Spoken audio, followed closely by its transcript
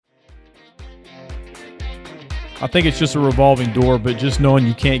I think it's just a revolving door, but just knowing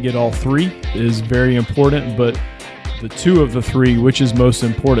you can't get all three is very important. But the two of the three, which is most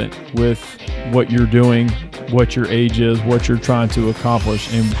important with what you're doing, what your age is, what you're trying to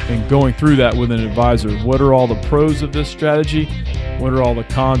accomplish, and going through that with an advisor. What are all the pros of this strategy? What are all the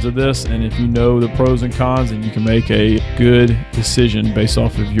cons of this? And if you know the pros and cons, then you can make a good decision based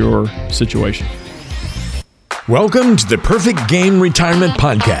off of your situation. Welcome to the Perfect Game Retirement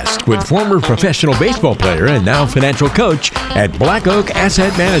Podcast with former professional baseball player and now financial coach at Black Oak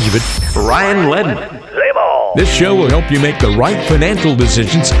Asset Management, Ryan Ledden. This show will help you make the right financial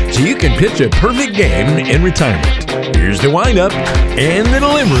decisions so you can pitch a perfect game in retirement. Here's the windup and the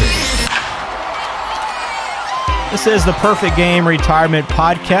delivery. This is the Perfect Game Retirement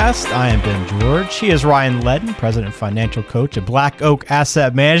Podcast. I am Ben George. He is Ryan Ledden, President and Financial Coach at Black Oak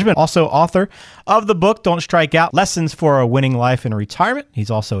Asset Management, also author of the book, Don't Strike Out, Lessons for a Winning Life in Retirement.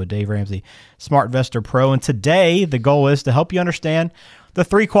 He's also a Dave Ramsey Smart Investor Pro. And today, the goal is to help you understand the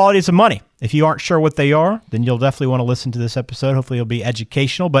three qualities of money. If you aren't sure what they are, then you'll definitely want to listen to this episode. Hopefully it'll be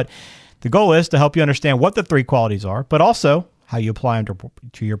educational, but the goal is to help you understand what the three qualities are, but also how you apply them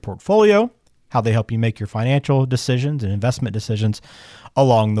to your portfolio, how they help you make your financial decisions and investment decisions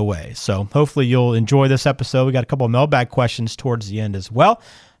along the way. So hopefully you'll enjoy this episode. We got a couple of mailbag questions towards the end as well.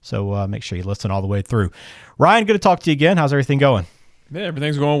 So make sure you listen all the way through. Ryan, good to talk to you again. How's everything going? Yeah,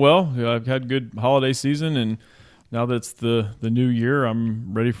 everything's going well. I've had a good holiday season, and now that it's the new year,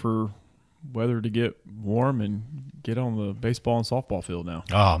 I'm ready for weather to get warm and get on the baseball and softball field now.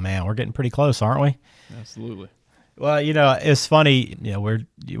 Oh, man, we're getting pretty close, aren't we? Absolutely. Well, it's funny,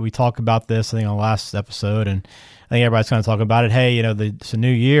 we talk about this, I think, on the last episode, and I think everybody's kind of talking about it. Hey, it's a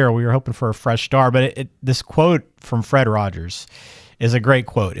new year. We were hoping for a fresh start, but this quote from Fred Rogers is a great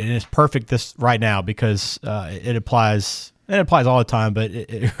quote, and it's perfect right now because it applies. And it applies all the time, but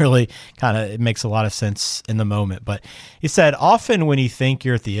it really it makes a lot of sense in the moment. But he said, often when you think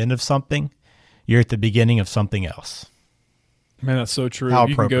you're at the end of something, you're at the beginning of something else. Man, that's so true. How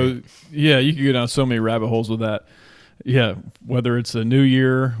you can go down so many rabbit holes with that. Yeah, whether it's a new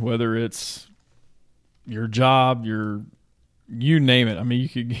year, whether it's your job, you name it. I mean,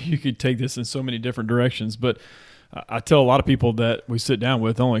 you could take this in so many different directions. But I tell a lot of people that we sit down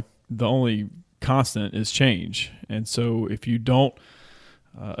with, the only constant is change. And so if you don't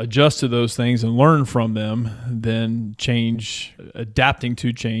adjust to those things and learn from them, then adapting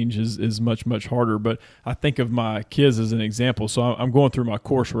to change is much, much harder. But I think of my kids as an example. So I'm going through my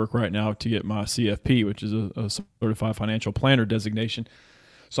coursework right now to get my CFP, which is a Certified Financial Planner designation.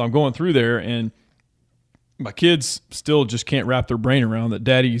 So I'm going through there, and my kids still just can't wrap their brain around that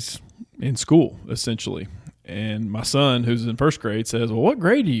daddy's in school, essentially. And my son, who's in first grade, says, well, what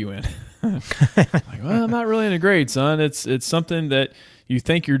grade are you in? Like, well, I'm not really in a grade, son. It's something that you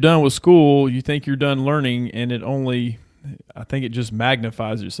think you're done with school, you think you're done learning, and I think it just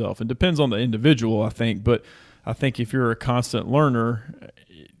magnifies yourself. It depends on the individual, I think, but I think if you're a constant learner,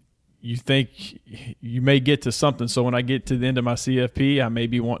 you think you may get to something. So when I get to the end of my CFP, I may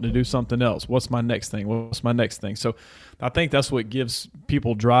be wanting to do something else. What's my next thing? What's my next thing? So I think that's what gives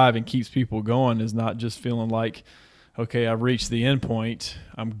people drive and keeps people going, is not just feeling like, okay, I've reached the end point,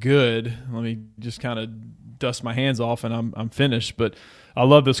 I'm good, let me just kind of dust my hands off and I'm finished. But I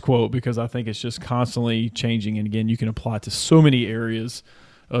love this quote because I think it's just constantly changing. And again, you can apply it to so many areas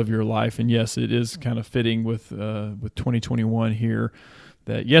of your life. And yes, it is kind of fitting with 2021 here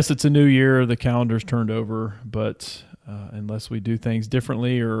that, yes, it's a new year, the calendar's turned over, but unless we do things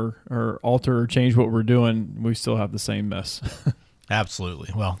differently or alter or change what we're doing, we still have the same mess. Absolutely.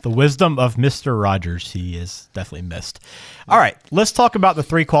 Well, the wisdom of Mr. Rogers, he is definitely missed. All right, let's talk about the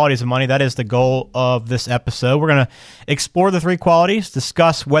three qualities of money. That is the goal of this episode. We're going to explore the three qualities,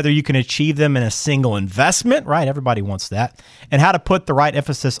 discuss whether you can achieve them in a single investment, right? Everybody wants that, and how to put the right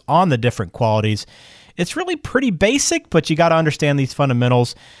emphasis on the different qualities. It's really pretty basic, but you got to understand these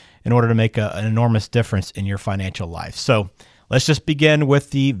fundamentals in order to make an enormous difference in your financial life. So let's just begin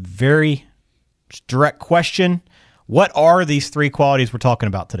with the very direct question. What are these three qualities we're talking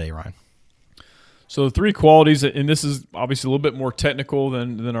about today, Ryan? So the three qualities, and this is obviously a little bit more technical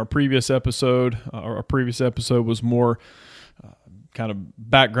than our previous episode. Our previous episode was more kind of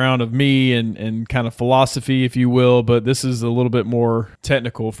background of me and kind of philosophy, if you will, but this is a little bit more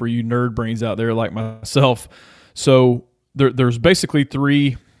technical for you nerd brains out there like myself. So there's basically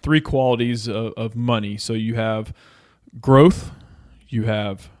three qualities of money. So you have growth, you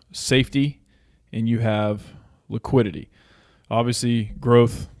have safety, and you have liquidity. Obviously,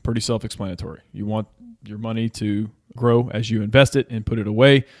 growth, pretty self-explanatory. You want your money to grow as you invest it and put it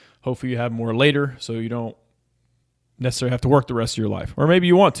away. Hopefully you have more later so you don't necessarily have to work the rest of your life. Or maybe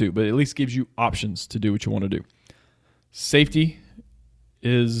you want to, but at least gives you options to do what you want to do. Safety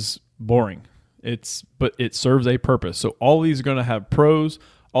is boring. But it serves a purpose. So all these are going to have pros.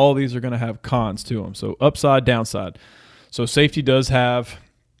 All these are going to have cons to them. So upside, downside. So safety does have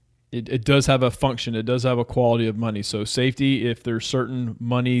it does have a function. It does have a quality of money. So safety, if there's certain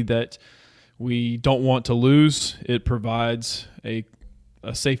money that we don't want to lose, it provides a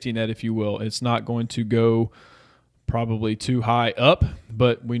safety net, if you will. It's not going to go probably too high up,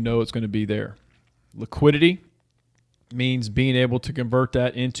 but we know it's going to be there. Liquidity means being able to convert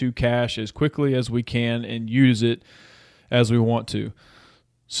that into cash as quickly as we can and use it as we want to.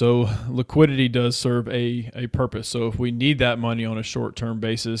 So liquidity does serve a purpose. So if we need that money on a short-term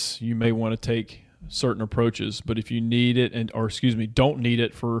basis, you may want to take certain approaches. But if you need it don't need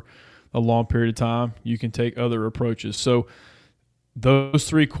it for a long period of time, you can take other approaches. So those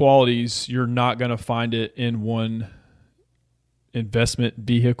three qualities, you're not going to find it in one investment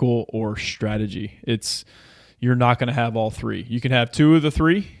vehicle or strategy. You're not going to have all three. You can have two of the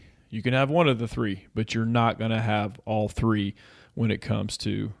three, you can have one of the three, but you're not going to have all three when it comes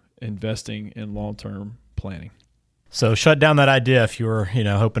to investing in long-term planning. So shut down that idea if you were,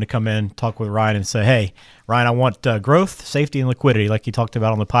 hoping to come in, talk with Ryan and say, hey, Ryan, I want growth, safety, and liquidity like you talked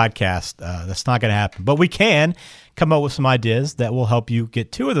about on the podcast. That's not going to happen. But we can come up with some ideas that will help you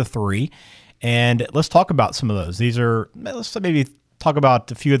get two of the three. And let's talk about some of those. Let's maybe talk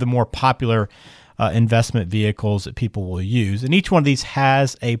about a few of the more popular investment vehicles that people will use. And each one of these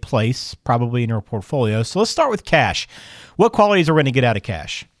has a place probably in your portfolio. So let's start with cash. What qualities are we going to get out of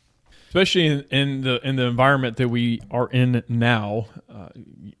cash? Especially in the environment that we are in now.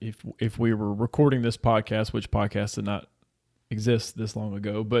 If we were recording this podcast, which podcast did not exist this long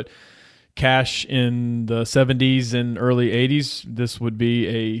ago, but cash in the 70s and early 80s, this would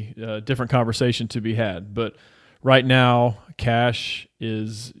be a different conversation to be had. But right now, cash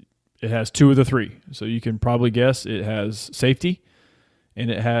it has two of the three. So you can probably guess it has safety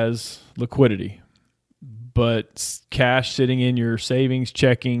and it has liquidity. But cash sitting in your savings,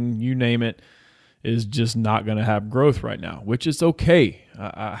 checking, you name it, is just not going to have growth right now, which is okay.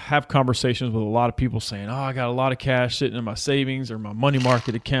 I have conversations with a lot of people saying, I got a lot of cash sitting in my savings or my money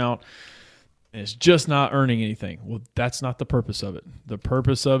market account, and it's just not earning anything. Well, that's not the purpose of it. The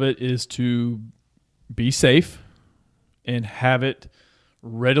purpose of it is to be safe and have it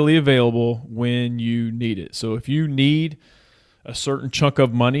readily available when you need it. So if you need a certain chunk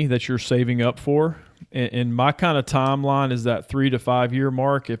of money that you're saving up for, and my kind of timeline is that 3 to 5 year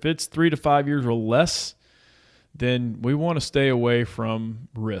mark. If it's 3 to 5 years or less, then we want to stay away from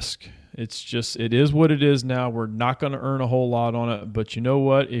risk. It is what it is now. We're not going to earn a whole lot on it, but you know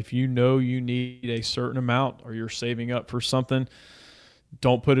what? If you know you need a certain amount or you're saving up for something,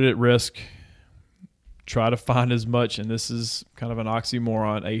 don't put it at risk. Try to find as much, and this is kind of an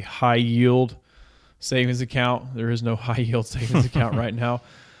oxymoron, a high-yield savings account. There is no high-yield savings account right now.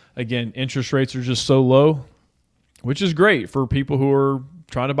 Again, interest rates are just so low, which is great for people who are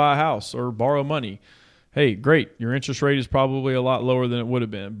trying to buy a house or borrow money. Hey, great. Your interest rate is probably a lot lower than it would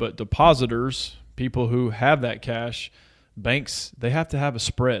have been. But depositors, people who have that cash, banks, they have to have a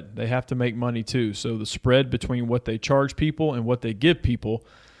spread. They have to make money too. So the spread between what they charge people and what they give people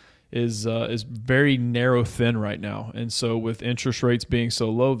is very narrow thin right now. And so with interest rates being so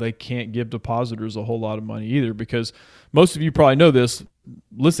low, they can't give depositors a whole lot of money either, because most of you probably know this,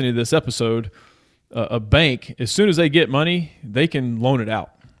 listening to this episode, a bank, as soon as they get money, they can loan it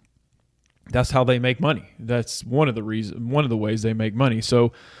out. That's how they make money. That's one of the ways they make money.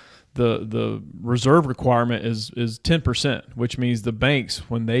 So the reserve requirement is 10%, which means the banks,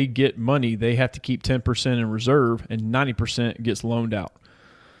 when they get money, they have to keep 10% in reserve and 90% gets loaned out.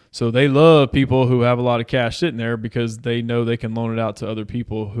 So they love people who have a lot of cash sitting there because they know they can loan it out to other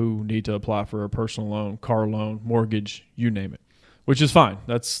people who need to apply for a personal loan, car loan, mortgage, you name it, which is fine.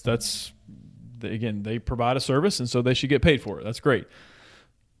 That's again, they provide a service, and so they should get paid for it. That's great.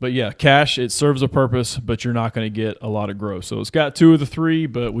 But yeah, cash, it serves a purpose, but you're not going to get a lot of growth. So it's got two of the three,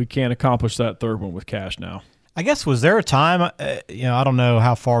 but we can't accomplish that third one with cash now. I guess, was there a time, I don't know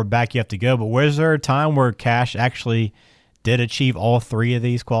how far back you have to go, but was there a time where cash actually did achieve all three of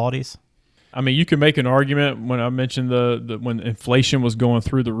these qualities? I mean, you can make an argument when I mentioned when inflation was going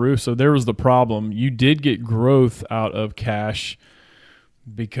through the roof. So there was the problem. You did get growth out of cash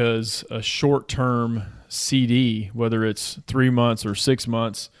because a short-term CD, whether it's 3 months or 6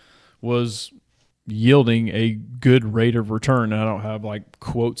 months, was yielding a good rate of return. I don't have like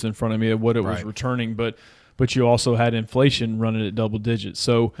quotes in front of me of what it was returning, but you also had inflation running at double digits.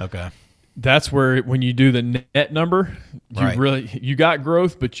 So okay. That's where, when you do the net number, you got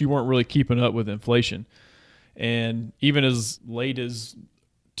growth, but you weren't really keeping up with inflation. And even as late as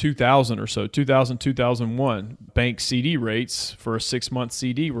 2000 or so, 2000, 2001, bank CD rates for a 6-month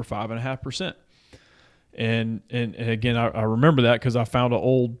CD were 5.5%. And again, I remember that because I found an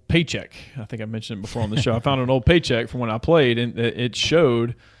old paycheck. I think I mentioned it before on the show. I found an old paycheck from when I played, and it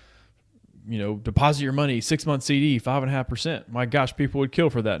showed, deposit your money, 6-month CD, 5.5%. My gosh, people would kill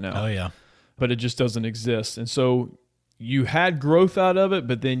for that now. Oh, yeah. But it just doesn't exist. And so you had growth out of it,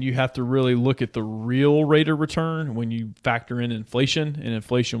 but then you have to really look at the real rate of return when you factor in inflation. And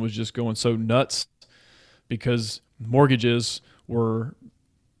inflation was just going so nuts because mortgages were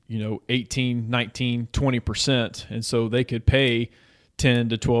 18, 19, 20%. And so they could pay 10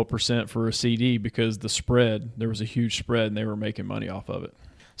 to 12% for a CD because there was a huge spread and they were making money off of it.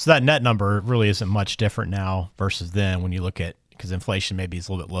 So that net number really isn't much different now versus then when you look at, because inflation maybe is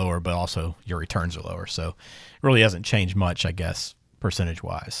a little bit lower, but also your returns are lower. So it really hasn't changed much, I guess, percentage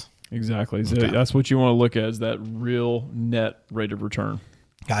wise. Exactly. So that's what you want to look at, is that real net rate of return.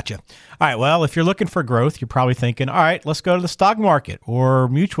 Gotcha. All right. Well, if you're looking for growth, you're probably thinking, all right, let's go to the stock market or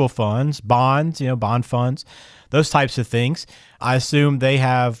mutual funds, bonds, bond funds, those types of things. I assume they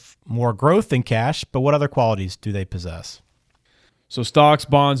have more growth than cash, but what other qualities do they possess? So stocks,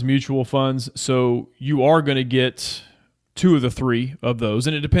 bonds, mutual funds. So you are going to get 2 of the 3 of those,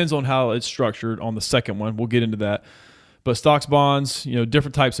 and it depends on how it's structured on the second one. We'll get into that. But stocks, bonds,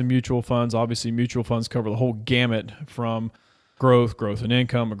 different types of mutual funds. Obviously, mutual funds cover the whole gamut from growth and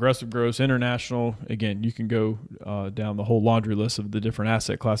income, aggressive growth, international. Again, you can go down the whole laundry list of the different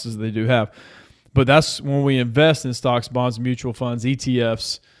asset classes they do have. But that's when we invest in stocks, bonds, mutual funds,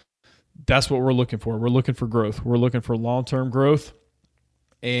 ETFs, that's what we're looking for. We're looking for growth. We're looking for long-term growth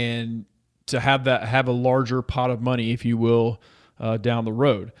and to have a larger pot of money, if you will, down the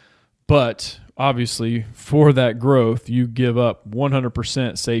road. But obviously, for that growth, you give up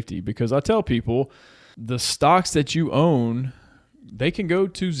 100% safety, because I tell people the stocks that you own, they can go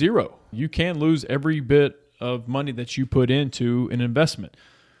to zero. You can lose every bit of money that you put into an investment.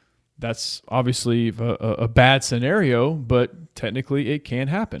 That's obviously a bad scenario, but technically it can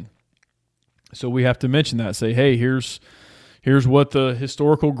happen. So we have to mention that. Say, hey, here's what the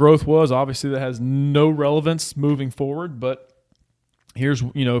historical growth was. Obviously, that has no relevance moving forward, but here's,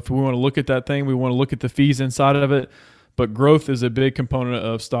 if we want to look at that thing, we want to look at the fees inside of it. But growth is a big component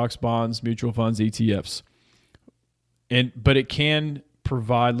of stocks, bonds, mutual funds, ETFs. But it can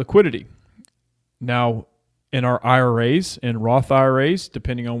provide liquidity. Now, in our IRAs and Roth IRAs,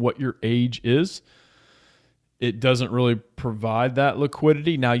 depending on what your age is, it doesn't really provide that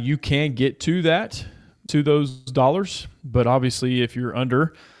liquidity. Now, you can get to those dollars, but obviously if you're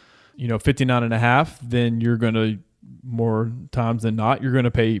under, 59 and a half, then you're going to, more times than not, you're going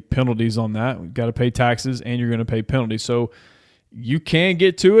to pay penalties on that. You've got to pay taxes and you're going to pay penalties. So you can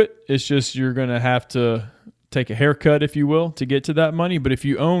get to it. It's just you're going to have to take a haircut, if you will, to get to that money. But if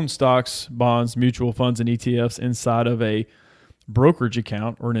you own stocks, bonds, mutual funds, and ETFs inside of a brokerage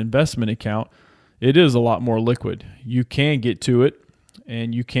account or an investment account, it is a lot more liquid. You can get to it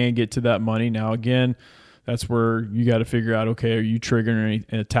and you can get to that money. Now, again, that's where you got to figure out, okay, are you triggering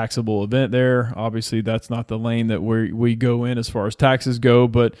a taxable event there? Obviously, that's not the lane that we go in as far as taxes go,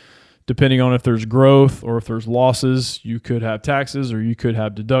 but depending on if there's growth or if there's losses, you could have taxes or you could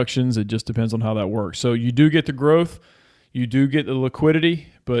have deductions. It just depends on how that works. So you do get the growth, you do get the liquidity,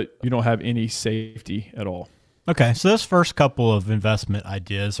 but you don't have any safety at all. Okay, so those first couple of investment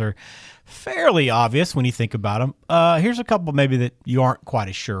ideas are fairly obvious when you think about them. Here's a couple maybe that you aren't quite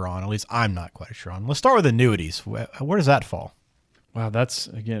as sure on. At least I'm not quite as sure on. Let's start with annuities. Where does that fall? Wow, that's,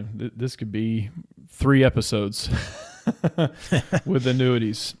 again, this could be 3 episodes with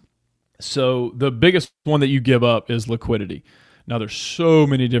annuities. So the biggest one that you give up is liquidity. Now, there's so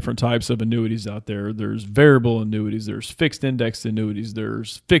many different types of annuities out there. There's variable annuities. There's fixed indexed annuities.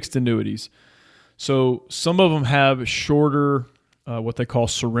 There's fixed annuities. So some of them have shorter, what they call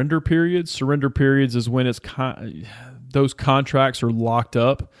surrender periods. Surrender periods is when those contracts are locked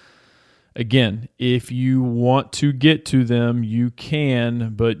up. Again, if you want to get to them, you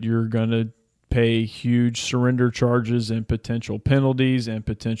can, but you're going to pay huge surrender charges and potential penalties and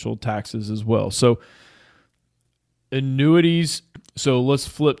potential taxes as well. So annuities, so let's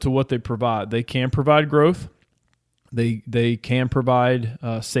flip to what they provide. They can provide growth. They can provide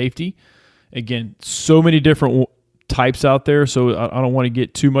safety. Again, so many different types out there, so I don't want to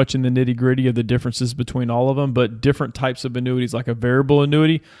get too much in the nitty-gritty of the differences between all of them, but different types of annuities, like a variable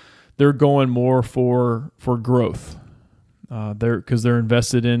annuity, they're going more for growth. Because they're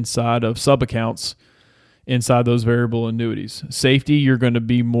invested inside of sub-accounts inside those variable annuities. Safety, you're going to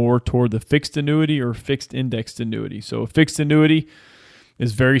be more toward the fixed annuity or fixed indexed annuity. So a fixed annuity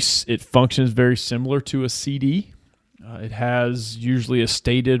it functions very similar to a CD. It has usually a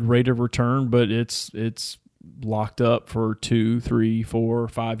stated rate of return, but it's locked up for 2, 3, 4,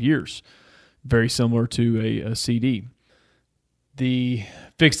 5 years, very similar to a CD. The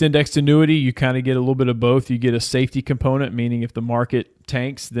fixed indexed annuity, you kind of get a little bit of both. You get a safety component, meaning if the market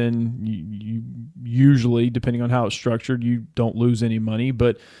tanks, then you usually, depending on how it's structured, you don't lose any money.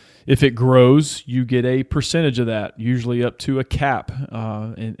 But if it grows, you get a percentage of that, usually up to a cap,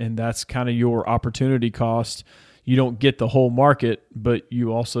 and that's kind of your opportunity cost. You don't get the whole market, but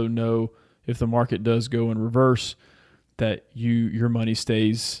you also know if the market does go in reverse, that your money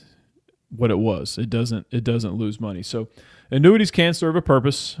stays what it was. It doesn't lose money. So annuities can serve a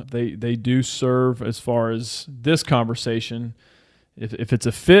purpose. They do serve as far as this conversation. If it's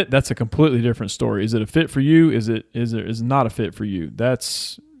a fit, that's a completely different story. Is it a fit for you? Is it not a fit for you?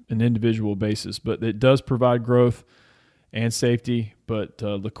 That's an individual basis, but it does provide growth and safety, but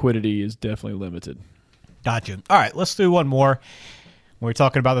liquidity is definitely limited. Gotcha. All right, let's do one more. When we're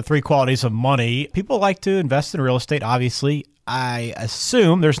talking about the 3 qualities of money, people like to invest in real estate, obviously. I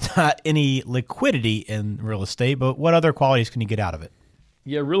assume there's not any liquidity in real estate, but what other qualities can you get out of it?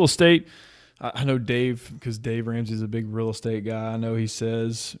 Yeah, real estate, I know Dave, because Dave Ramsey's a big real estate guy. I know he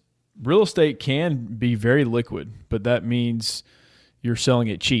says real estate can be very liquid, but that means you're selling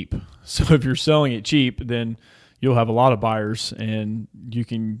it cheap. So if you're selling it cheap, then you'll have a lot of buyers and you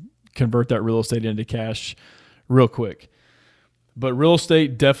can convert that real estate into cash real quick. But real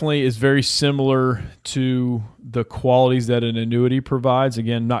estate definitely is very similar to the qualities that an annuity provides.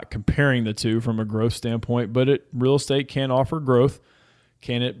 Again, not comparing the two from a growth standpoint, but real estate can offer growth.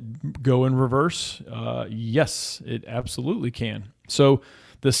 Can it go in reverse? Yes, it absolutely can. So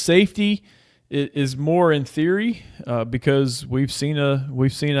the safety is more in theory because we've seen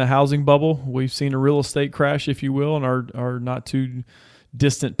a housing bubble, we've seen a real estate crash, if you will, in our not too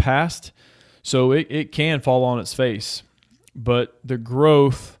distant past. So it can fall on its face, but the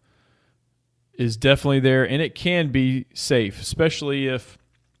growth is definitely there, and it can be safe, especially if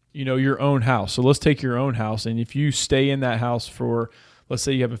your own house. So let's take your own house, and if you stay in that house for, let's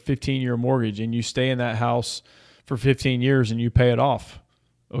say you have a 15-year mortgage, and you stay in that house for 15 years and you pay it off.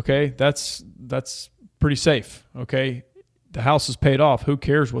 Okay, that's pretty safe. Okay, the house is paid off. Who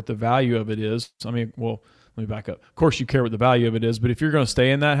cares what the value of it is? I mean, well, let me back up. Of course you care what the value of it is, but if you're going to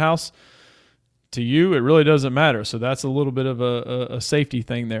stay in that house, to you, it really doesn't matter. So that's a little bit of a safety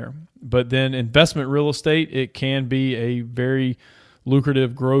thing there. But then investment real estate, it can be a very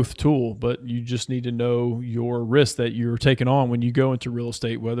lucrative growth tool, but you just need to know your risk that you're taking on when you go into real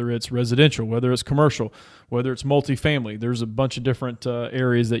estate, whether it's residential, whether it's commercial, whether it's multifamily. There's a bunch of different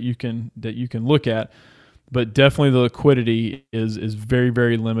areas that you can look at, but definitely the liquidity is very,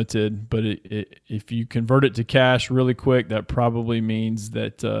 very limited. But if you convert it to cash really quick, that probably means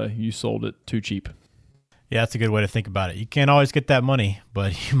that you sold it too cheap. Yeah, that's a good way to think about it. You can't always get that money,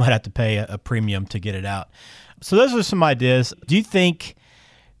 but you might have to pay a premium to get it out. So those are some ideas. Do you think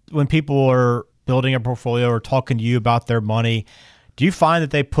when people are building a portfolio or talking to you about their money, do you find that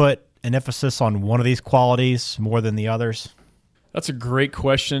they put an emphasis on one of these qualities more than the others? That's a great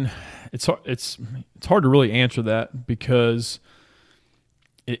question. It's hard to really answer that because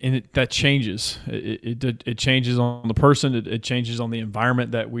that changes. It changes on the person. It changes on the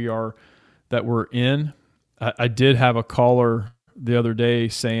environment that we're in. I did have a caller the other day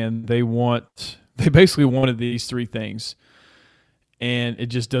saying they basically wanted these 3 things, and it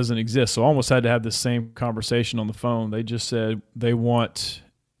just doesn't exist. So I almost had to have the same conversation on the phone. They just said they want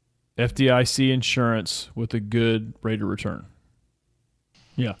FDIC insurance with a good rate of return.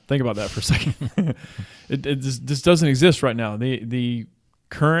 Yeah, think about that for a second. This doesn't exist right now. The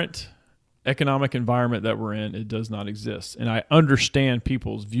current economic environment that we're in, it does not exist. And I understand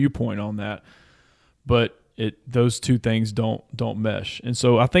people's viewpoint on that, but those 2 things don't mesh. And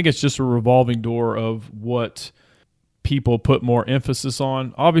so I think it's just a revolving door of what people put more emphasis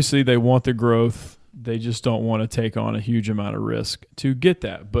on. Obviously, they want the growth. They just don't want to take on a huge amount of risk to get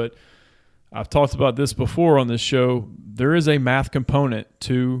that. But I've talked about this before on this show. There is a math component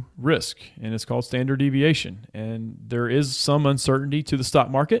to risk, and it's called standard deviation. And there is some uncertainty to the stock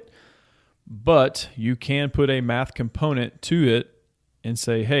market, but you can put a math component to it and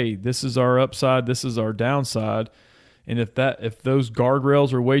say, hey, this is our upside, this is our downside. And if those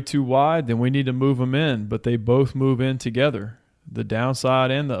guardrails are way too wide, then we need to move them in. But they both move in together. The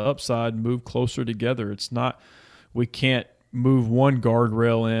downside and the upside move closer together. It's not, we can't move one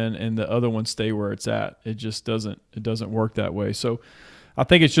guardrail in and the other one stay where it's at. It just doesn't work that way. So I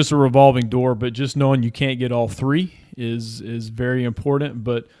think it's just a revolving door, but just knowing you can't get all 3 is very important.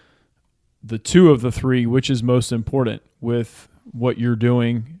 But the 2 of the 3, which is most important with what you're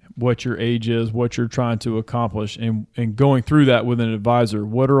doing, what your age is, what you're trying to accomplish, and going through that with an advisor.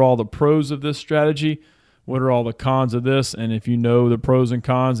 What are all the pros of this strategy? What are all the cons of this? And if you know the pros and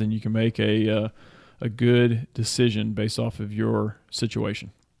cons, then you can make a good decision based off of your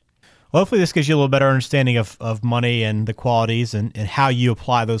situation. Well, hopefully this gives you a little better understanding of money and the qualities and how you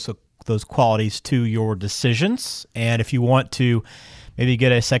apply those qualities to your decisions. And if you want to maybe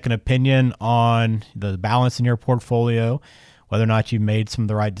get a second opinion on the balance in your portfolio, whether or not you made some of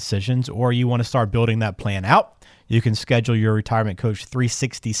the right decisions, or you want to start building that plan out, you can schedule your Retirement Coach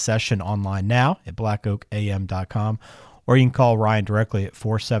 360 session online now at blackoakam.com, or you can call Ryan directly at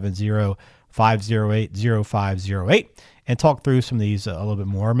 470-508-0508 and talk through some of these a little bit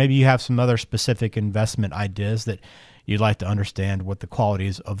more. Maybe you have some other specific investment ideas that you'd like to understand what the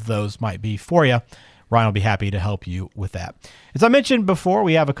qualities of those might be for you. Ryan will be happy to help you with that. As I mentioned before,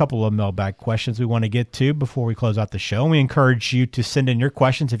 we have a couple of mailbag questions we want to get to before we close out the show. And we encourage you to send in your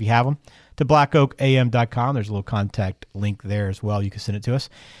questions if you have them to blackoakam.com. There's a little contact link there as well. You can send it to us.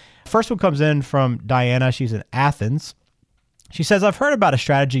 First one comes in from Diana. She's in Athens. She says, I've heard about a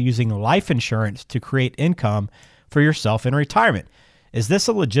strategy using life insurance to create income for yourself in retirement. Is this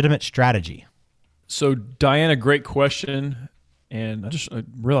a legitimate strategy? So, Diana, great question. And I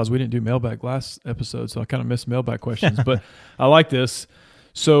realized we didn't do mailbag last episode, so I kind of missed mailbag questions. But I like this.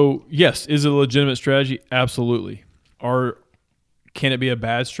 So, yes, is it a legitimate strategy? Absolutely. Can it be a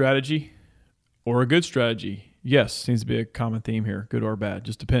bad strategy or a good strategy? Yes, seems to be a common theme here, good or bad.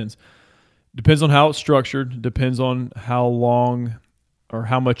 Just depends. Depends on how it's structured. Depends on how long or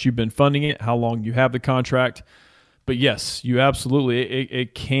how much you've been funding it, how long you have the contract. But yes, you absolutely,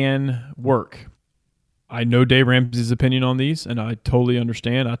 it can work. I know Dave Ramsey's opinion on these, and I totally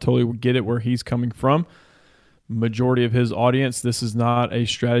understand. I totally get it where he's coming from. Majority of his audience, this is not a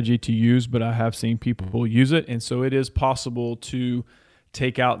strategy to use, but I have seen people use it. And so it is possible to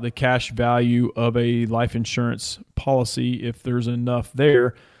take out the cash value of a life insurance policy if there's enough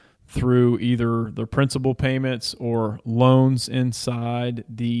there through either the principal payments or loans inside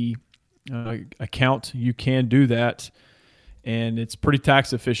the account. You can do that, and it's pretty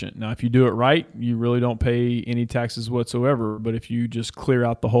tax efficient. Now, if you do it right, you really don't pay any taxes whatsoever. But if you just clear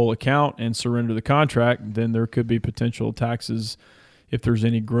out the whole account and surrender the contract, then there could be potential taxes if there's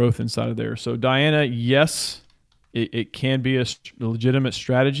any growth inside of there. So, Diana, yes, it can be a legitimate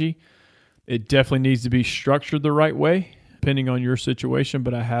strategy. It definitely needs to be structured the right way, depending on your situation.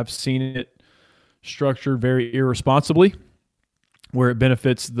 But I have seen it structured very irresponsibly, where it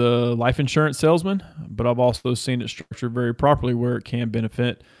benefits the life insurance salesman, but I've also seen it structured very properly where it can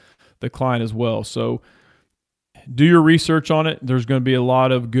benefit the client as well. So do your research on it. There's going to be a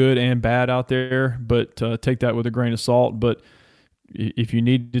lot of good and bad out there, but take that with a grain of salt. But if you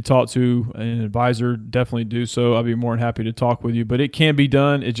need to talk to an advisor, definitely do so. I'll be more than happy to talk with you, but it can be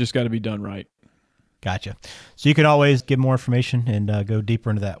done. It just got to be done right. Gotcha. So you can always get more information and go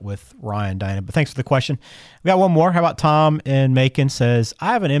deeper into that with Ryan, Diana. But thanks for the question. We got one more. How about Tom in Macon says,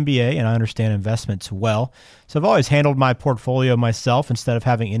 I have an MBA and I understand investments well. So I've always handled my portfolio myself instead of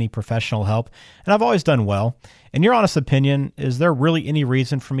having any professional help. And I've always done well. In your honest opinion, is there really any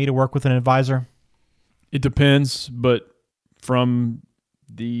reason for me to work with an advisor? It depends, but from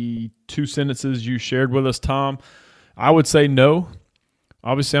the two sentences you shared with us, Tom, I would say no.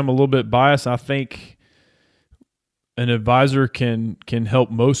 Obviously, I'm a little bit biased. I think an advisor can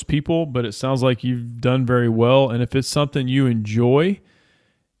help most people, but it sounds like you've done very well. And if it's something you enjoy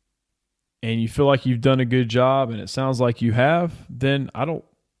and you feel like you've done a good job and it sounds like you have, then I don't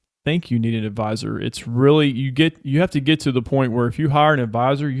think you need an advisor. It's really, you have to get to the point where if you hire an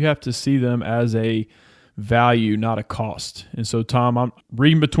advisor, you have to see them as a value, not a cost. And so, Tom, I'm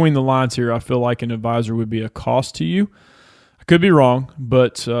reading between the lines here. I feel like an advisor would be a cost to you. I could be wrong,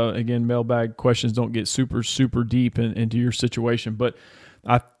 but again, mailbag questions don't get super, super deep into your situation. But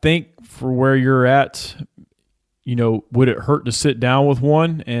I think for where you're at, would it hurt to sit down with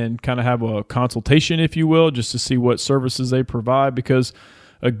one and kind of have a consultation, if you will, just to see what services they provide? Because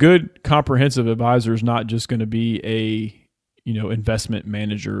a good comprehensive advisor is not just going to be a, investment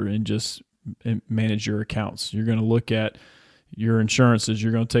manager and just manage your accounts. You're going to look at your insurances.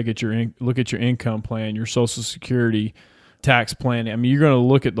 You're going to look at your income plan, your Social Security, tax planning. I mean, you're going to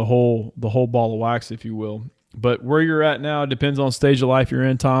look at the whole ball of wax, if you will. But where you're at now depends on stage of life you're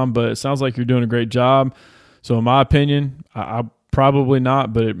in, Tom. But it sounds like you're doing a great job. So in my opinion, I probably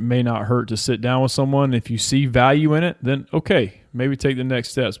not, but it may not hurt to sit down with someone. If you see value in it, then okay, maybe take the next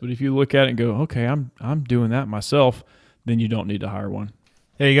steps. But if you look at it and go, okay, I'm doing that myself, then you don't need to hire one.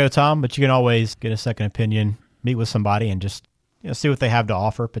 There you go, Tom. But you can always get a second opinion, meet with somebody, and just see what they have to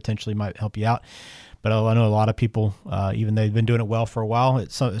offer. Potentially might help you out. But I know a lot of people, even they've been doing it well for a while,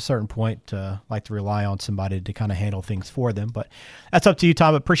 at a certain point, like to rely on somebody to kind of handle things for them. But that's up to you,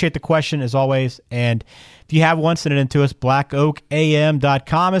 Tom. Appreciate the question, as always. And if you have one, send it in to us.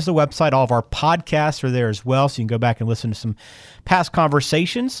 blackoakam.com is the website. All of our podcasts are there as well, so you can go back and listen to some past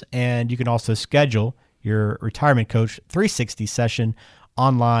conversations. And you can also schedule your Retirement Coach 360 session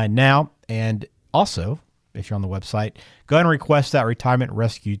online now. And also, if you're on the website, go ahead and request that Retirement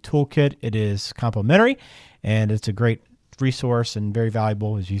Rescue Toolkit. It is complimentary, and it's a great resource and very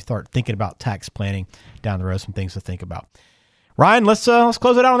valuable as you start thinking about tax planning down the road, some things to think about. Ryan, let's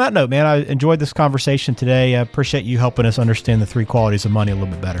close it out on that note, man. I enjoyed this conversation today. I appreciate you helping us understand the three qualities of money a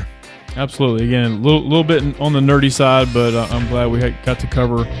little bit better. Absolutely. Again, a little bit on the nerdy side, but I'm glad we got to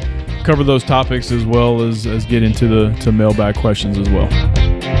cover those topics as well as get into the mailbag questions as well.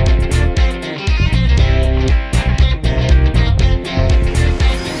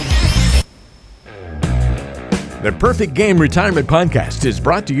 The Perfect Game Retirement Podcast is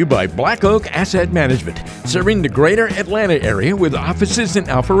brought to you by Black Oak Asset Management, serving the greater Atlanta area with offices in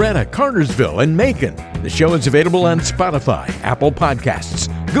Alpharetta, Cartersville, and Macon. The show is available on Spotify, Apple Podcasts,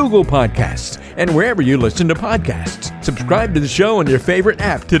 Google Podcasts, and wherever you listen to podcasts. Subscribe to the show on your favorite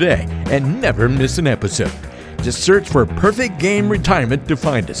app today and never miss an episode. Just search for Perfect Game Retirement to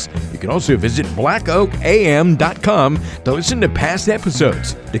find us. You can also visit blackoakam.com to listen to past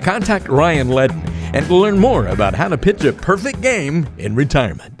episodes, to contact Ryan Ledden, and to learn more about how to pitch a perfect game in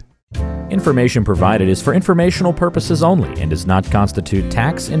retirement. Information provided is for informational purposes only and does not constitute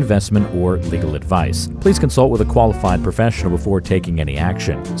tax, investment, or legal advice. Please consult with a qualified professional before taking any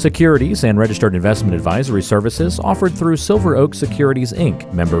action. Securities and registered investment advisory services offered through Silver Oak Securities,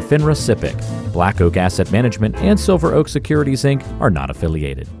 Inc., member FINRA SIPC. Black Oak Asset Management and Silver Oak Securities, Inc. are not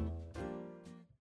affiliated.